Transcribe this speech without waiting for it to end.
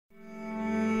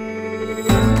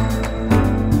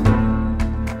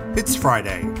It's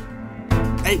Friday,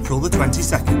 April the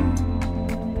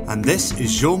 22nd, and this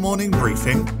is your morning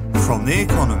briefing from The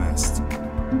Economist.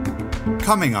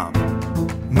 Coming up,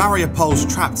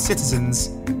 Mariupol's trapped citizens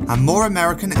and more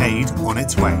American aid on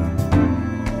its way.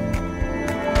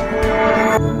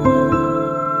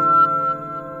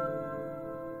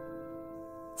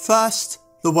 First,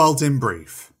 the world in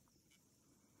brief.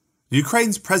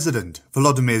 Ukraine's President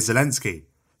Volodymyr Zelensky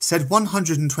said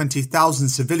 120,000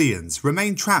 civilians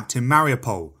remain trapped in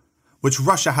Mariupol, which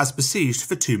Russia has besieged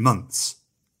for 2 months.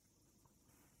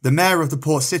 The mayor of the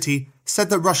port city said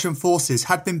that Russian forces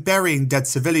had been burying dead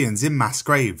civilians in mass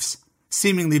graves,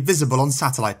 seemingly visible on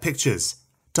satellite pictures,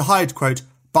 to hide, quote,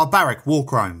 barbaric war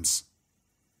crimes.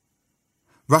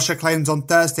 Russia claimed on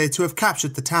Thursday to have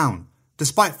captured the town,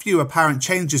 despite few apparent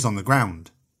changes on the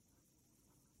ground.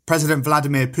 President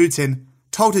Vladimir Putin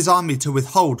told his army to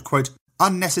withhold, quote,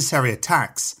 unnecessary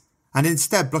attacks and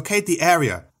instead blockade the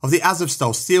area of the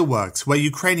Azovstal steelworks where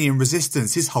Ukrainian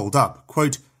resistance is holed up,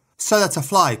 quote, so that a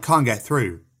fly can't get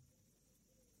through.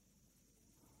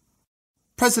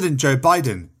 President Joe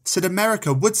Biden said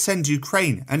America would send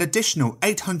Ukraine an additional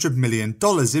 $800 million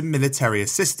in military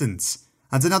assistance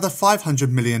and another $500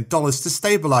 million to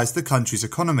stabilise the country's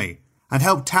economy and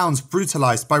help towns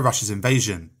brutalised by Russia's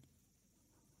invasion.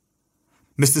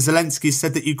 Mr. Zelensky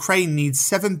said that Ukraine needs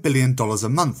 $7 billion a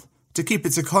month to keep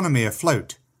its economy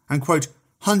afloat and, quote,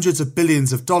 hundreds of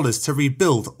billions of dollars to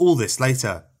rebuild all this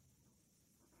later.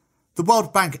 The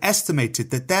World Bank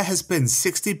estimated that there has been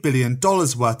 $60 billion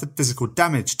worth of physical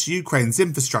damage to Ukraine's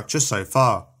infrastructure so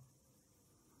far.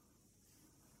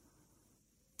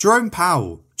 Jerome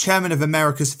Powell, chairman of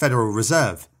America's Federal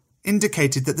Reserve,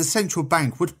 indicated that the central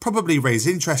bank would probably raise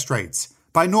interest rates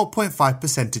by 0.5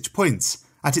 percentage points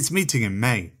at its meeting in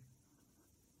May.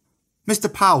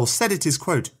 Mr. Powell said it is,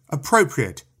 quote,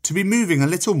 appropriate to be moving a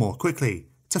little more quickly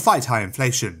to fight high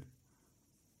inflation.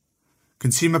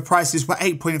 Consumer prices were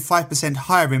 8.5%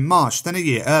 higher in March than a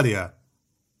year earlier.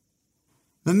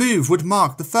 The move would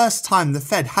mark the first time the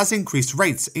Fed has increased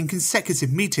rates in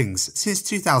consecutive meetings since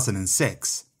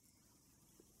 2006.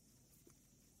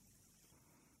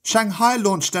 Shanghai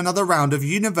launched another round of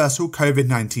universal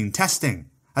COVID-19 testing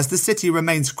as the city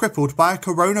remains crippled by a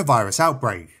coronavirus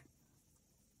outbreak.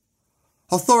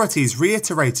 Authorities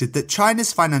reiterated that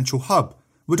China's financial hub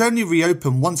would only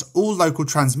reopen once all local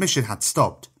transmission had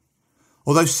stopped,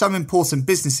 although some important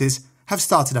businesses have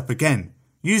started up again,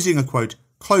 using a, quote,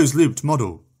 closed-looped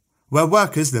model, where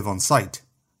workers live on site.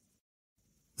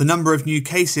 The number of new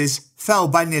cases fell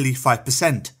by nearly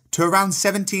 5% to around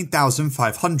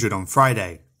 17,500 on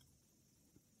Friday.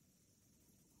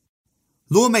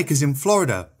 Lawmakers in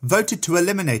Florida voted to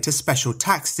eliminate a special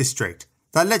tax district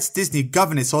that lets Disney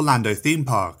govern its Orlando theme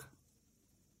park.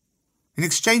 In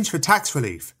exchange for tax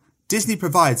relief, Disney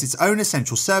provides its own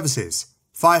essential services,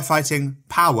 firefighting,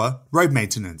 power, road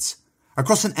maintenance,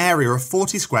 across an area of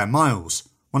 40 square miles,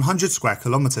 100 square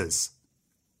kilometres.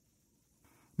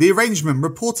 The arrangement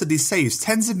reportedly saves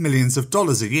tens of millions of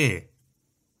dollars a year.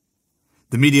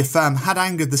 The media firm had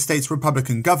angered the state's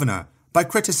Republican governor by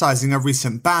criticising a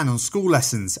recent ban on school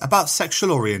lessons about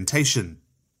sexual orientation.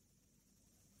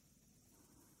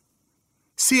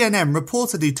 CNN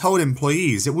reportedly told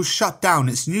employees it will shut down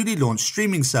its newly launched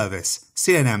streaming service,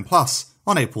 CNN Plus,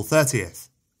 on April 30th.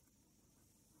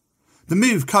 The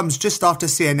move comes just after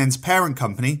CNN's parent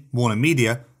company, Warner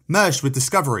Media, merged with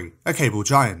Discovery, a cable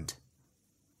giant.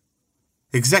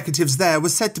 Executives there were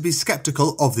said to be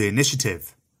sceptical of the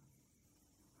initiative.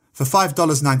 For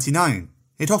 $5.99,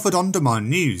 it offered on-demand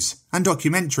news and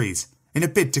documentaries in a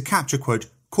bid to capture, quote,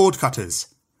 cord cutters,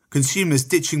 consumers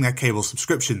ditching their cable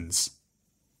subscriptions.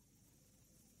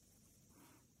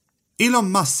 Elon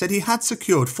Musk said he had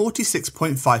secured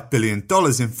 $46.5 billion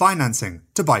in financing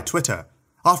to buy Twitter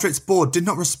after its board did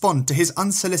not respond to his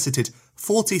unsolicited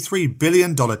 $43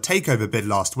 billion takeover bid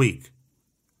last week.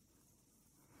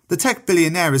 The tech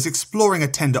billionaire is exploring a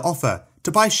tender offer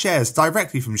to buy shares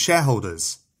directly from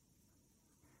shareholders.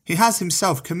 He has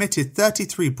himself committed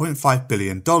 $33.5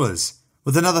 billion,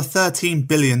 with another $13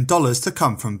 billion to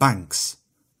come from banks.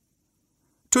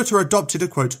 Twitter adopted a,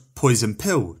 quote, poison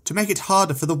pill to make it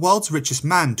harder for the world's richest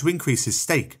man to increase his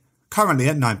stake, currently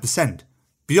at 9%,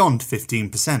 beyond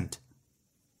 15%.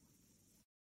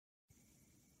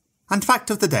 And fact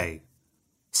of the day,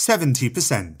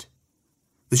 70%.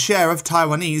 The share of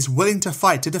Taiwanese willing to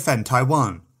fight to defend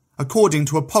Taiwan, according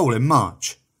to a poll in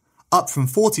March, up from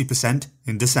 40%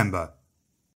 in December.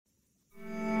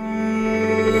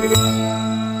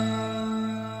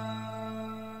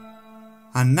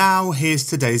 And now here's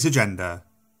today's agenda.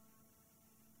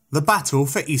 The battle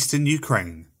for eastern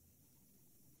Ukraine.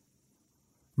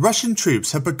 Russian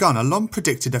troops have begun a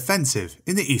long-predicted offensive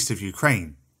in the east of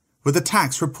Ukraine, with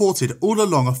attacks reported all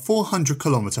along a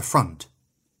 400-kilometre front.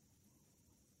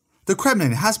 The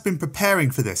Kremlin has been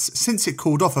preparing for this since it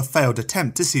called off a failed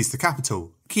attempt to seize the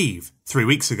capital, Kyiv, 3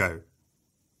 weeks ago.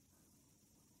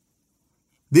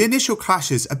 The initial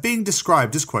clashes are being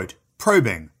described as, quote,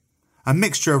 probing, a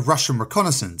mixture of Russian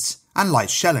reconnaissance and light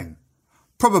shelling,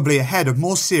 probably ahead of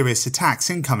more serious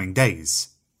attacks in coming days.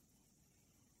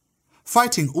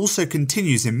 Fighting also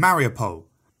continues in Mariupol,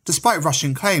 despite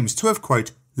Russian claims to have,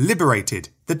 quote, liberated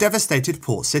the devastated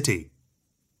port city.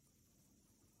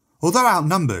 Although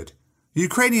outnumbered,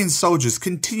 Ukrainian soldiers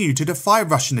continue to defy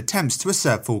Russian attempts to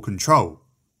assert full control.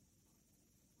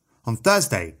 On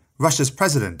Thursday, Russia's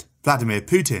President, Vladimir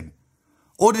Putin,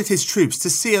 ordered his troops to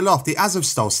seal off the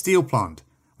Azovstal steel plant,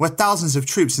 where thousands of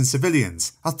troops and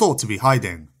civilians are thought to be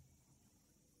hiding.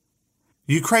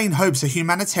 Ukraine hopes a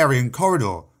humanitarian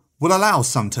corridor will allow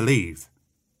some to leave.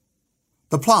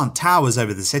 The plant towers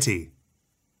over the city.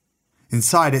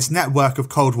 Inside, its network of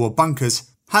Cold War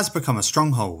bunkers has become a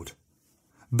stronghold,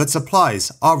 but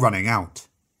supplies are running out.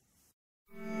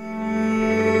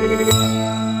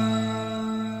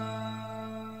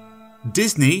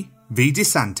 Disney v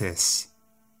DeSantis.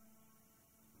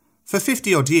 For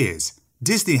 50-odd years,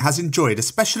 Disney has enjoyed a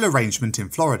special arrangement in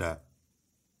Florida.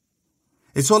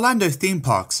 Its Orlando theme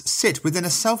parks sit within a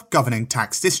self-governing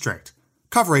tax district,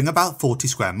 covering about 40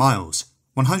 square miles,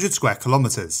 100 square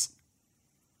kilometres.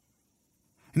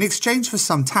 In exchange for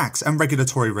some tax and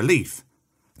regulatory relief,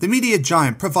 the media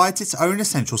giant provides its own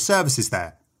essential services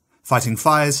there, fighting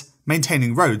fires,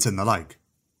 maintaining roads and the like.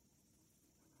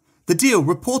 The deal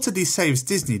reportedly saves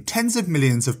Disney tens of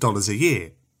millions of dollars a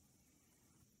year.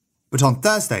 But on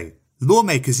Thursday,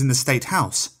 lawmakers in the state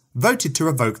house voted to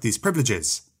revoke these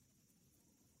privileges.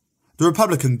 The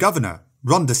Republican governor,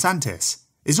 Ron DeSantis,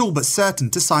 is all but certain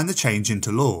to sign the change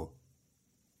into law.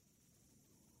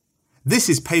 This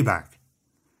is payback.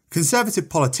 Conservative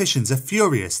politicians are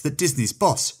furious that Disney's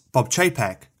boss, Bob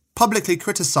Chapek, publicly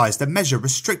criticised a measure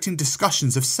restricting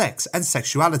discussions of sex and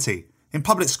sexuality in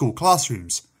public school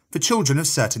classrooms for children of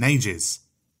certain ages.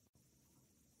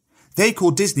 They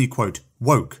call Disney, quote,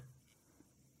 woke.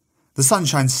 The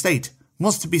Sunshine State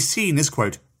wants to be seen as,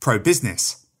 quote,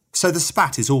 pro-business, so the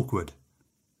spat is awkward.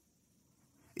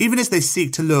 Even as they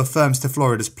seek to lure firms to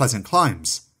Florida's pleasant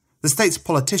climes, the state's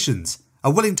politicians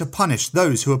are willing to punish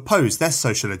those who oppose their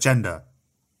social agenda.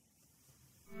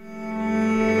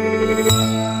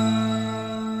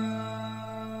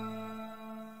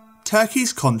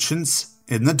 Turkey's conscience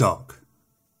in the dock.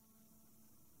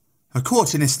 A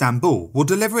court in Istanbul will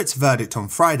deliver its verdict on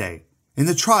Friday in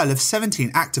the trial of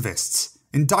 17 activists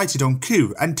indicted on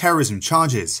coup and terrorism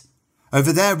charges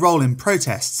over their role in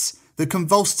protests that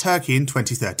convulsed Turkey in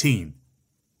 2013.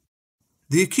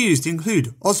 The accused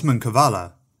include Osman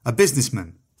Kavala, a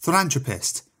businessman,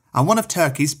 philanthropist, and one of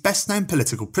Turkey's best-known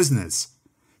political prisoners,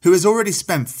 who has already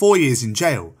spent 4 years in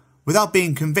jail without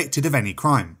being convicted of any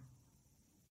crime.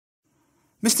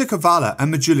 Mr. Kavala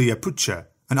and Majulia Pucha,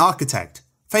 an architect,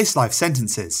 face life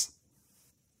sentences.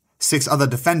 6 other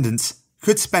defendants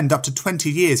could spend up to 20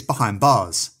 years behind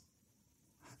bars.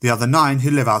 The other 9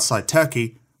 who live outside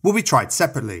Turkey will be tried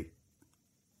separately.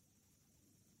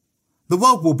 The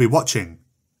world will be watching.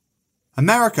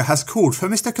 America has called for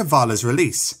Mr. Kavala's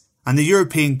release, and the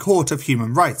European Court of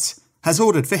Human Rights has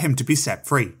ordered for him to be set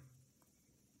free.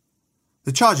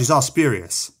 The charges are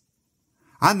spurious,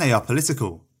 and they are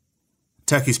political.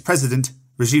 Turkey's president,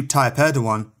 Recep Tayyip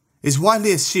Erdogan, is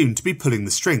widely assumed to be pulling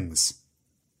the strings.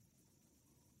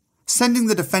 Sending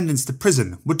the defendants to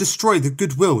prison would destroy the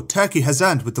goodwill Turkey has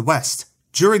earned with the West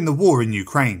during the war in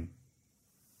Ukraine.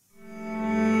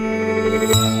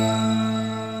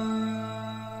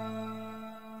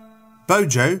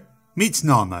 Bojo meets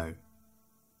Narmo.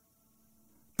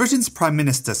 Britain's Prime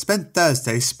Minister spent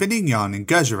Thursday spinning yarn in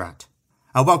Gujarat,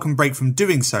 a welcome break from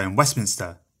doing so in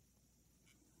Westminster.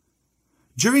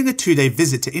 During a 2-day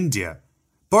visit to India,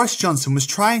 Boris Johnson was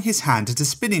trying his hand at a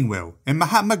spinning wheel in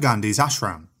Mahatma Gandhi's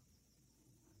ashram.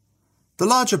 The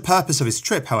larger purpose of his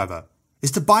trip, however, is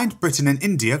to bind Britain and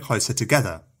India closer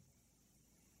together.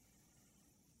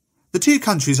 The two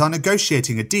countries are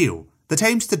negotiating a deal that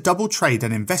aims to double trade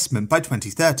and investment by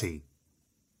 2030.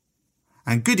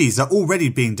 And goodies are already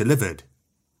being delivered.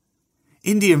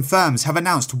 Indian firms have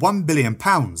announced £1 billion,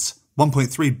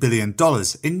 $1.3 billion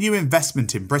in new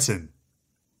investment in Britain.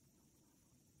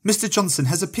 Mr. Johnson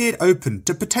has appeared open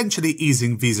to potentially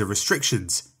easing visa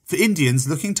restrictions for Indians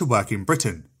looking to work in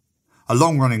Britain, a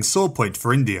long-running sore point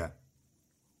for India.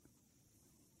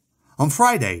 On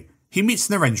Friday, he meets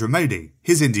Narendra Modi,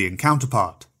 his Indian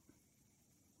counterpart.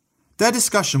 Their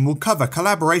discussion will cover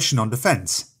collaboration on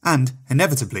defence and,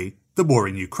 inevitably, the war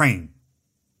in Ukraine.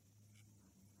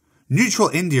 Neutral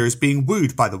India is being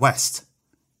wooed by the West.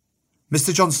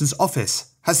 Mr. Johnson's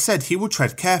office has said he will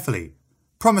tread carefully,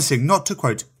 promising not to,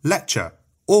 quote, lecture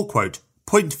or, quote,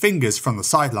 point fingers from the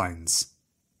sidelines.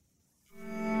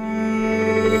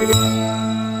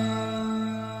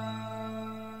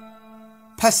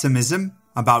 Pessimism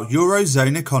about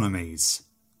Eurozone economies.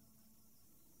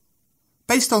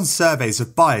 Based on surveys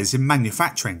of buyers in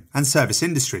manufacturing and service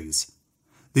industries,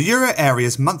 the Euro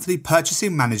area's monthly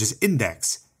Purchasing Managers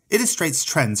Index illustrates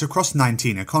trends across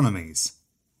 19 economies.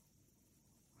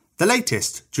 The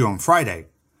latest, due on Friday,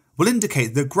 will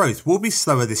indicate that growth will be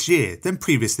slower this year than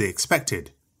previously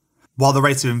expected, while the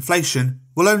rate of inflation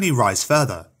will only rise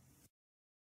further.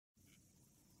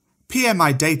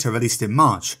 PMI data released in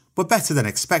March were better than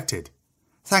expected,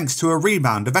 thanks to a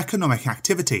rebound of economic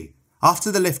activity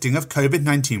after the lifting of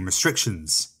COVID-19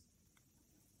 restrictions.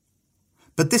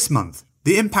 But this month,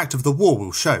 the impact of the war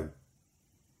will show.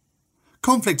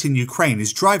 Conflict in Ukraine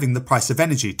is driving the price of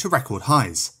energy to record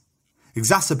highs,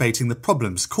 exacerbating the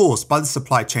problems caused by the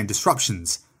supply chain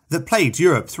disruptions that plagued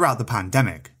Europe throughout the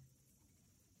pandemic.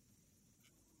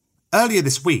 Earlier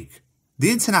this week, the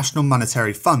International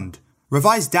Monetary Fund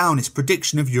revised down its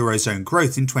prediction of Eurozone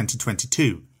growth in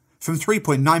 2022 from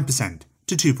 3.9%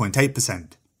 to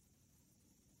 2.8%.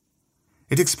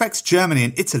 It expects Germany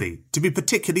and Italy to be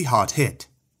particularly hard hit.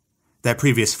 Their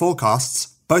previous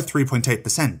forecasts, both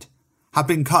 3.8%, have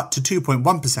been cut to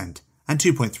 2.1% and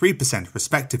 2.3%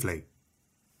 respectively.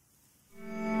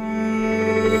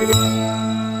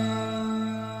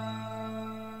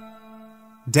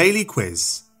 Daily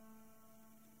Quiz.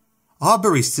 Our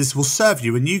baristas will serve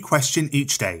you a new question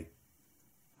each day.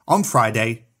 On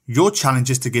Friday, your challenge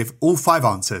is to give all 5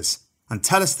 answers and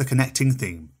tell us the connecting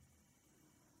theme.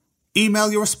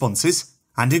 Email your responses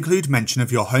and include mention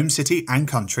of your home city and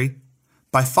country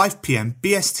by 5 p.m.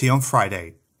 BST on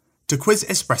Friday to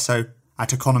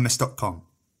quizespresso@economist.com.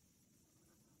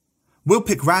 We'll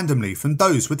pick randomly from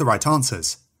those with the right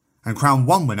answers and crown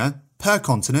one winner per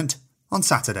continent on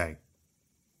Saturday.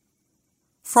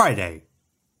 Friday.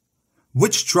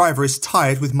 Which driver is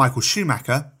tied with Michael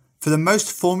Schumacher for the most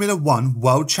Formula One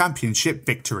World Championship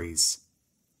victories?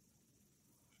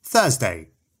 Thursday.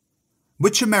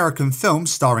 Which American film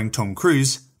starring Tom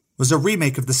Cruise was a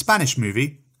remake of the Spanish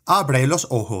movie Abre los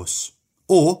ojos,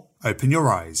 or Open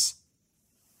Your Eyes?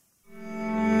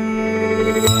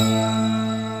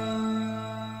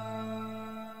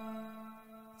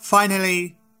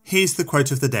 Finally, here's the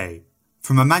quote of the day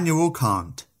from Immanuel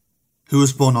Kant, who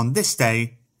was born on this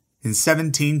day in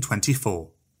 1724.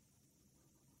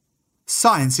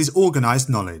 Science is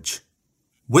organised knowledge.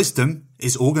 Wisdom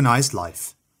is organised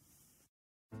life.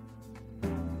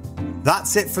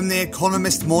 That's it from The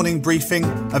Economist Morning Briefing,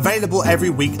 available every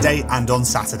weekday and on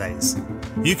Saturdays.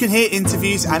 You can hear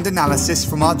interviews and analysis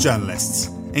from our journalists,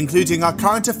 including our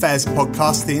current affairs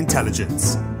podcast, The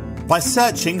Intelligence, by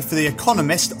searching for The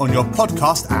Economist on your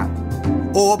podcast app,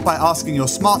 or by asking your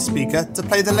smart speaker to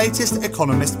play the latest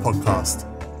Economist podcast.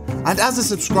 And as a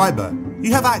subscriber,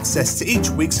 you have access to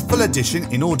each week's full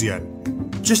edition in audio.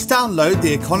 Just download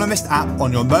the Economist app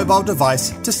on your mobile device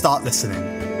to start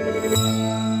listening.